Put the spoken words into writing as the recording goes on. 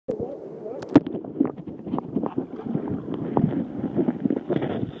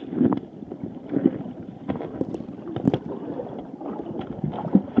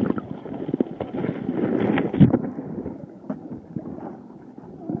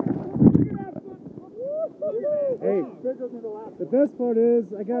Hey, bigger than the last the best part is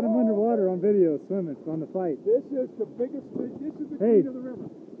I got him underwater on video swimming on the fight. This is the biggest fish. This is the Hey. queen of the river.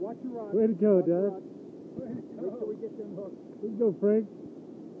 Watch your rod. Way to go, Watch your Dad. rod. Make sure we get them hooked. Let's go, Frank.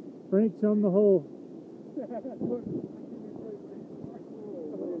 Frank, show him the hole. I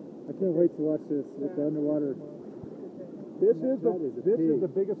can't wait to watch this with the underwater. This is pig. the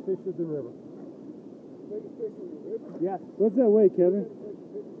biggest fish of the river. Biggest fish of the river? Yes. What's that weigh, Kevin?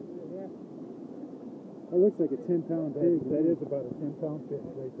 That looks like a 10-pound pig. That is about a 10-pound fish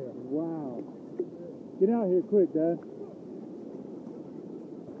right there. Wow. Get out here quick, Dad.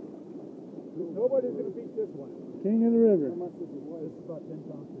 Nobody's going to beat this one. King of the river. How much does it weigh? This is about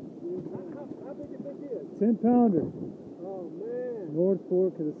 10 pounds. How big do you think it is? 10-pounder. Oh, man. North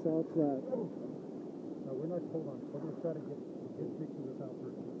Fork of the South Platte. No, we're not. Hold on. We're going to try to get a picture of this out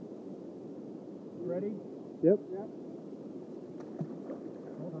first. Ready? Yep. Yep.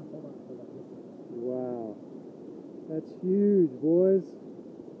 Hold on. Wow. That's huge, boys.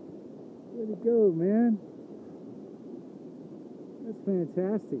 Way to go, man. That's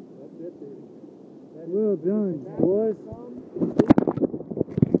fantastic. That's it, baby. Well done, boys.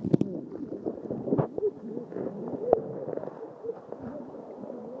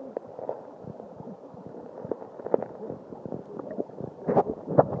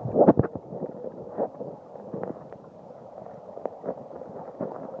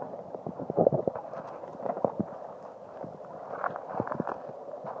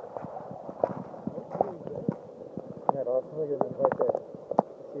 Look at them right there.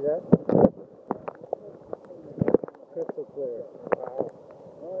 See that? Crystal clear. Wow.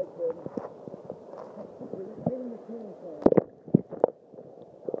 All right, baby.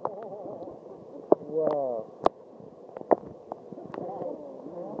 Wow.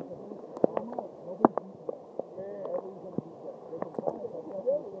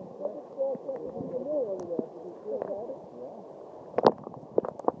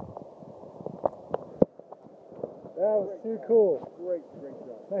 That was too cool. Great job.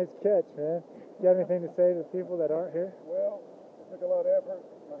 Nice catch, man. You got anything to say to people that aren't here? Well, it took a lot of effort.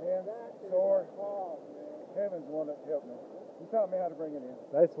 My hands sore. Kevin's the one that helped me. He taught me how to bring it in.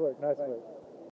 Nice work, nice work.